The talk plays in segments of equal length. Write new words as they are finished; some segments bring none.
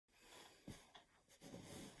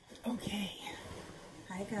Okay,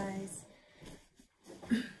 hi guys.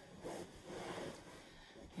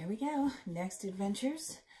 Here we go. Next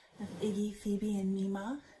adventures of Iggy, Phoebe, and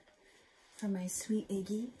Meemaw for my sweet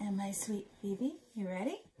Iggy and my sweet Phoebe. You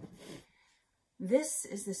ready? This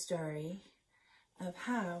is the story of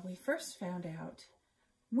how we first found out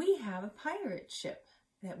we have a pirate ship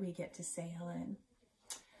that we get to sail in.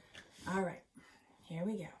 All right, here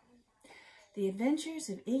we go. The adventures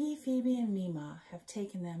of Iggy, Phoebe, and Meemaw have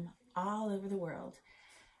taken them all over the world,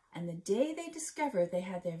 and the day they discovered they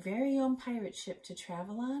had their very own pirate ship to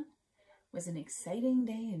travel on was an exciting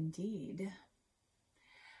day indeed.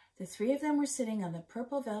 The three of them were sitting on the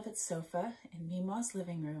purple velvet sofa in Meemaw's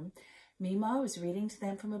living room. Meemaw was reading to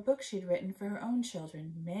them from a book she'd written for her own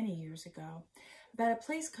children many years ago about a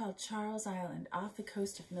place called Charles Island off the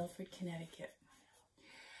coast of Milford, Connecticut.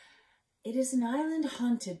 It is an island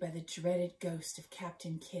haunted by the dreaded ghost of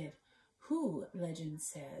Captain Kidd, who, legend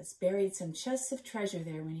says, buried some chests of treasure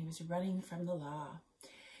there when he was running from the law.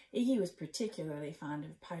 Iggy was particularly fond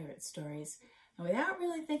of pirate stories, and without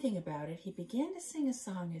really thinking about it, he began to sing a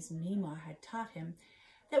song as Meemaw had taught him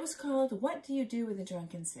that was called "What Do You Do with a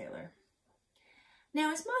Drunken Sailor?"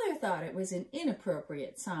 Now, his mother thought it was an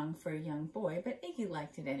inappropriate song for a young boy, but Iggy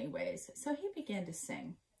liked it anyways, so he began to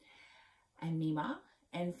sing. And Meemaw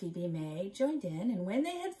and Phoebe May joined in, and when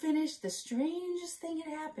they had finished, the strangest thing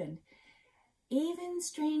had happened. Even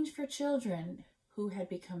strange for children who had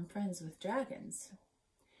become friends with dragons.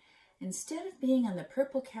 Instead of being on the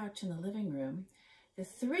purple couch in the living room, the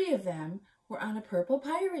three of them were on a purple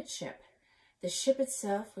pirate ship. The ship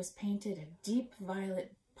itself was painted a deep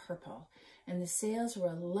violet purple, and the sails were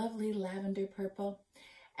a lovely lavender purple,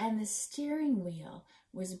 and the steering wheel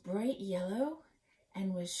was bright yellow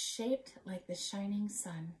and was shaped like the shining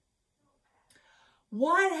sun.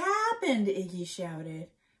 "What happened?" Iggy shouted.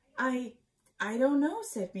 I don't know,"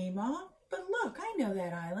 said Meemaw, "but look, I know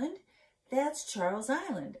that island. That's Charles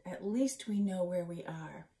Island. At least we know where we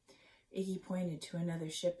are." Iggy pointed to another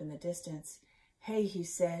ship in the distance. "Hey," he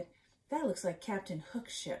said, "that looks like Captain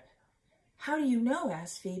Hook's ship." "How do you know?"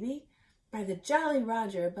 asked Phoebe. "By the Jolly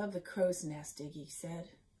Roger above the crow's nest," Iggy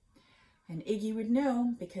said. And Iggy would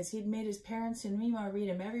know because he'd made his parents and Meemaw read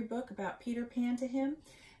him every book about Peter Pan to him,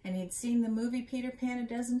 and he'd seen the movie Peter Pan a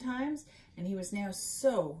dozen times, and he was now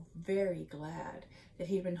so very glad that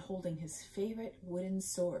he'd been holding his favorite wooden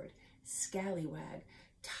sword, Scallywag,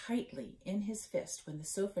 tightly in his fist when the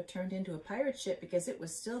sofa turned into a pirate ship, because it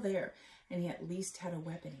was still there, and he at least had a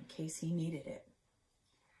weapon in case he needed it.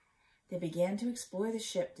 They began to explore the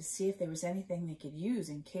ship to see if there was anything they could use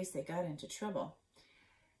in case they got into trouble,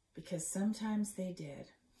 because sometimes they did.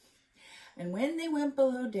 And when they went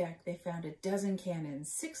below deck, they found a dozen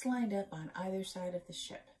cannons, 6 lined up on either side of the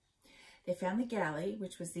ship. They found the galley,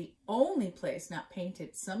 which was the only place not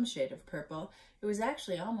painted some shade of purple. It was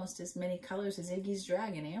actually almost as many colors as Iggy's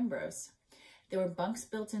dragon, Ambrose. There were bunks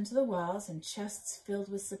built into the walls and chests filled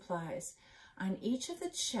with supplies. On each of the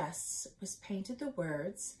chests was painted the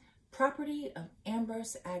words, "Property of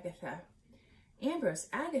Ambrose Agatha." "Ambrose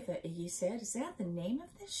Agatha," Iggy said. "Is that the name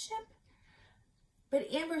of this ship?" "But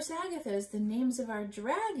Ambrose Agatha is the names of our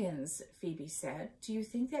dragons," Phoebe said. "Do you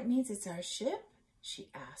think that means it's our ship?" she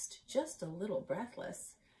asked, just a little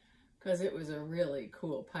breathless, because it was a really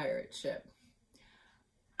cool pirate ship.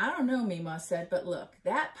 "I don't know," Meemaw said, "but look,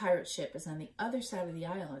 that pirate ship is on the other side of the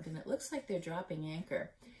island, and it looks like they're dropping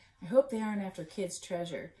anchor. I hope they aren't after Kidd's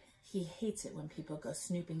treasure. He hates it when people go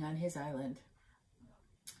snooping on his island."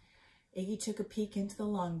 Iggy took a peek into the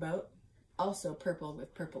longboat, also purple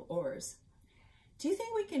with purple oars. "Do you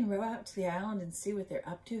think we can row out to the island and see what they're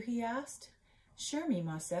up to?" he asked. "Sure,"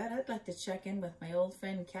 Meemaw said. "I'd like to check in with my old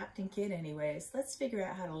friend Captain Kidd anyways. Let's figure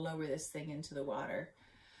out how to lower this thing into the water."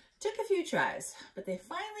 Took a few tries, but they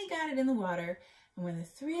finally got it in the water, and when the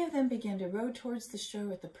three of them began to row towards the shore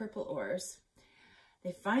with the purple oars,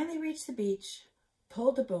 they finally reached the beach,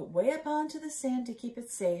 pulled the boat way up onto the sand to keep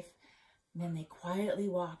it safe, and then they quietly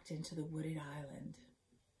walked into the wooded island.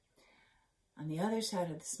 On the other side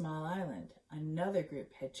of the small island, another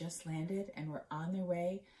group had just landed and were on their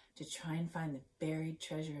way to try and find the buried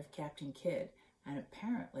treasure of Captain Kidd, and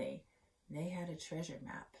apparently they had a treasure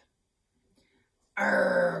map.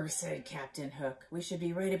 "Arr," said Captain Hook. "We should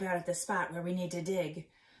be right about at the spot where we need to dig."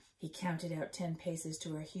 He counted out 10 paces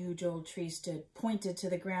to where a huge old tree stood, pointed to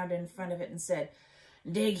the ground in front of it, and said,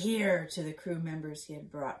 "Dig here," to the crew members he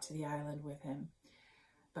had brought to the island with him.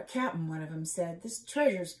 "But Captain," one of them said, "this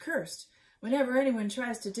treasure's cursed. Whenever anyone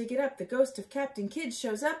tries to dig it up, the ghost of Captain Kidd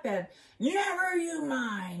shows up and—" "Never you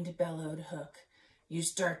mind," bellowed Hook. "You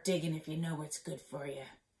start digging if you know what's good for you."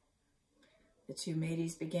 The two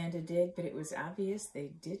mateys began to dig, but it was obvious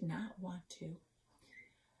they did not want to.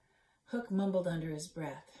 Hook mumbled under his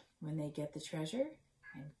breath, when they get the treasure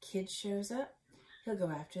and Kid shows up, he'll go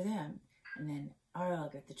after them, and then I'll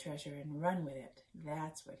get the treasure and run with it.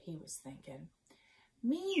 That's what he was thinking.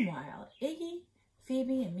 Meanwhile, Iggy,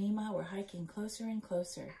 Phoebe, and Meemaw were hiking closer and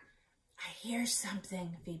closer. I hear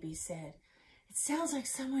something, Phoebe said. It sounds like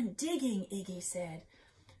someone digging, Iggy said.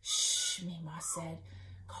 Shh, Meemaw said.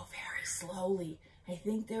 Go very slowly. I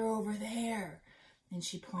think they're over there. And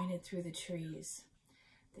she pointed through the trees.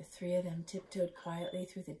 The three of them tiptoed quietly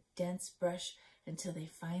through the dense brush until they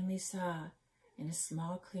finally saw, in a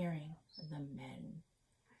small clearing, the men.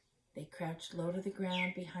 They crouched low to the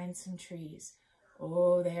ground behind some trees.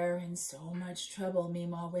 Oh, they're in so much trouble,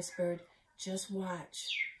 Meemaw whispered. Just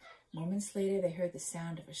watch. Moments later, they heard the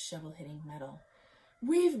sound of a shovel hitting metal.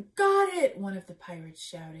 We've got it, one of the pirates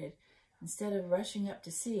shouted. Instead of rushing up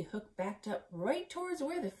to see, Hook backed up right towards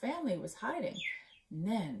where the family was hiding. And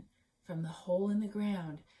then, from the hole in the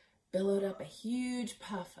ground, billowed up a huge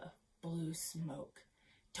puff of blue smoke.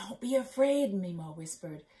 Don't be afraid, Meemaw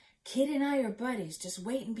whispered. Kid and I are buddies. Just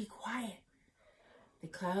wait and be quiet. The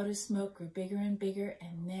cloud of smoke grew bigger and bigger,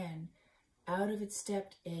 and then out of it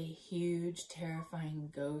stepped a huge,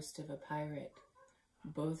 terrifying ghost of a pirate.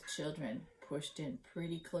 Both children pushed in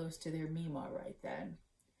pretty close to their Meemaw right then.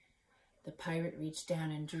 The pirate reached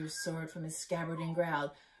down and drew his sword from his scabbard and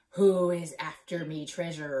growled, Who is after me,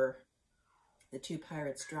 treasure? The two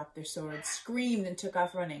pirates dropped their swords, screamed, and took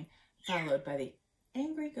off running, followed by the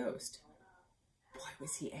angry ghost. Boy,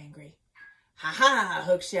 was he angry. Ha ha,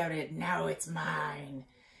 Hook shouted, now it's mine.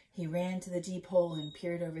 He ran to the deep hole and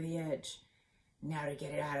peered over the edge. Now to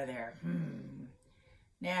get it out of there.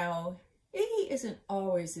 Now, Iggy isn't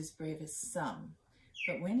always as brave as some,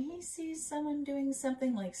 but when he sees someone doing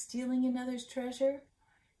something like stealing another's treasure,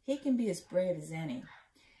 he can be as brave as any.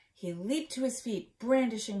 He leaped to his feet,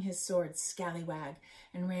 brandishing his sword, scallywag,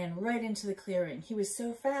 and ran right into the clearing. He was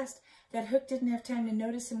so fast that Hook didn't have time to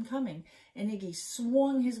notice him coming, and Iggy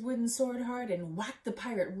swung his wooden sword hard and whacked the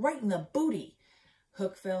pirate right in the booty.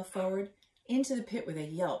 Hook fell forward into the pit with a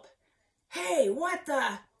yelp. Hey, what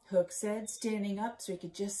the? Hook said, standing up so he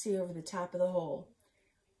could just see over the top of the hole.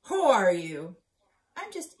 Who are you?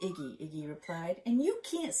 I'm just Iggy, Iggy replied, and you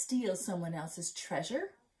can't steal someone else's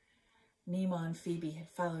treasure. Meemaw and Phoebe had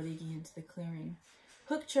followed Iggy into the clearing.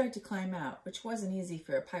 Hook tried to climb out, which wasn't easy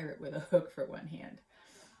for a pirate with a hook for one hand.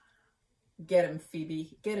 Get him,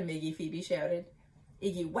 Phoebe. Get him, Iggy, Phoebe shouted.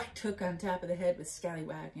 Iggy whacked Hook on top of the head with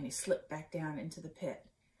Scallywag, and he slipped back down into the pit.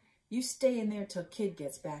 You stay in there till Kid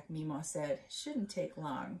gets back, Meemaw said. Shouldn't take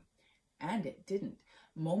long. And it didn't.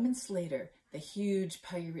 Moments later, the huge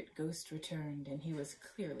pirate ghost returned, and he was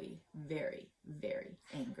clearly very, very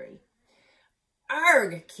angry.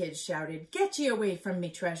 Arg! Kid shouted. Get ye away from me,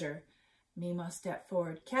 treasure. Meemaw stepped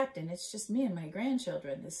forward. Captain, it's just me and my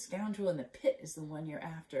grandchildren. This scoundrel in the pit is the one you're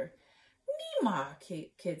after. Meemaw,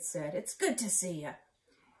 Kid said. It's good to see ya.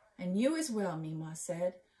 And you as well, Meemaw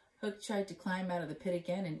said. Hook tried to climb out of the pit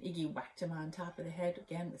again, and Iggy whacked him on top of the head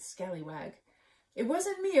again with Scallywag. It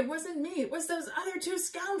wasn't me, it wasn't me. It was those other two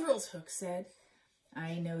scoundrels, Hook said.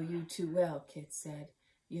 I know you too well, Kid said.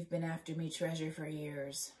 You've been after me treasure for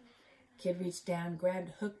years. Kid reached down, grabbed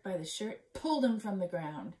Hook by the shirt, pulled him from the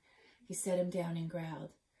ground. He set him down and growled.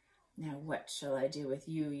 Now what shall I do with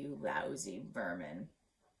you, you lousy vermin?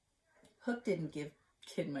 Hook didn't give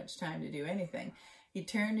Kid much time to do anything. He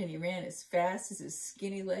turned and he ran as fast as his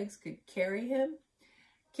skinny legs could carry him.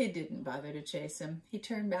 Kid didn't bother to chase him. He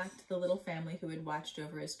turned back to the little family who had watched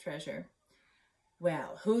over his treasure.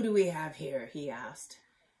 Well, who do we have here? He asked.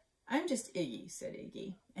 I'm just Iggy, said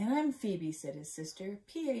Iggy. And I'm Phoebe, said his sister,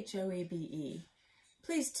 Phoebe.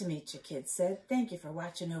 Pleased to meet you, Kid said. Thank you for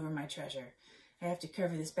watching over my treasure. I have to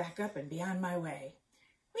cover this back up and be on my way.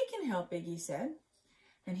 We can help, Iggy said.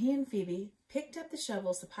 And he and Phoebe picked up the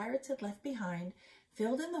shovels the pirates had left behind,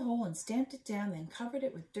 filled in the hole and stamped it down, then covered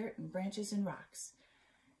it with dirt and branches and rocks.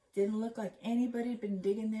 Didn't look like anybody had been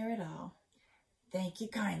digging there at all. Thank you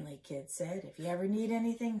kindly, Kid said. If you ever need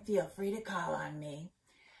anything, feel free to call on me.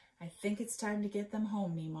 I think it's time to get them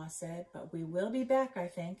home, Meemaw said, but we will be back, I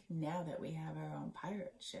think, now that we have our own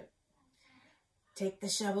pirate ship. Take the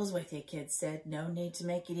shovels with you, Kid said. No need to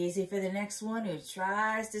make it easy for the next one who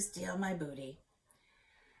tries to steal my booty.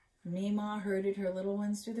 Meemaw herded her little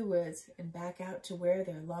ones through the woods and back out to where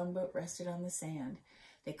their longboat rested on the sand.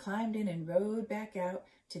 They climbed in and rowed back out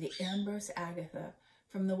to the Ambrose Agatha.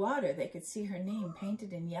 From the water, they could see her name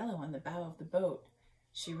painted in yellow on the bow of the boat.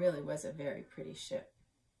 She really was a very pretty ship.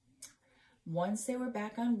 Once they were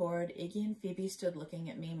back on board, Iggy and Phoebe stood looking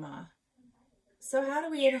at Meemaw. "So how do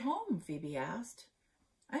we get home?" Phoebe asked.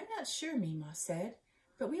 "I'm not sure," Meemaw said,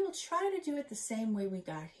 "but we will try to do it the same way we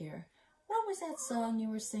got here. What was that song you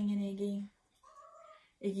were singing, Iggy?"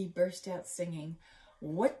 Iggy burst out singing,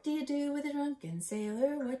 "What do you do with a drunken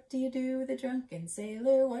sailor? What do you do with a drunken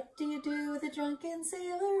sailor? What do you do with a drunken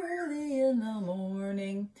sailor early in the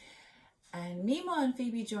morning?" And Meemaw and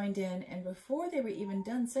Phoebe joined in, and before they were even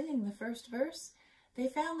done singing the first verse, they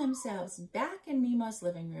found themselves back in Meemaw's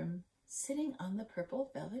living room, sitting on the purple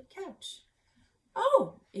velvet couch.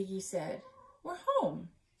 "Oh," Iggy said, "we're home."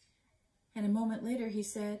 And a moment later he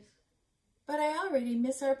said, "But I already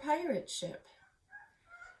miss our pirate ship."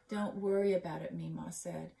 "Don't worry about it," Meemaw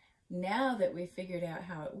said. "Now that we've figured out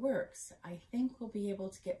how it works, I think we'll be able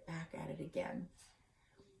to get back at it again."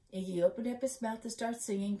 Iggy opened up his mouth to start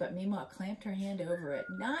singing, but Meemaw clamped her hand over it.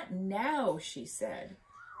 "Not now," she said.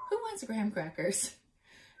 "Who wants graham crackers?"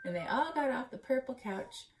 And they all got off the purple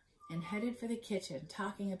couch and headed for the kitchen,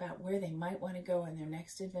 talking about where they might want to go on their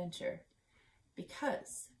next adventure.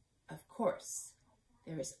 Because, of course,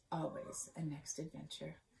 there is always a next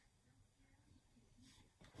adventure.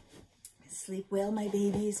 Sleep well, my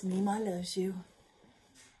babies. Meemaw loves you.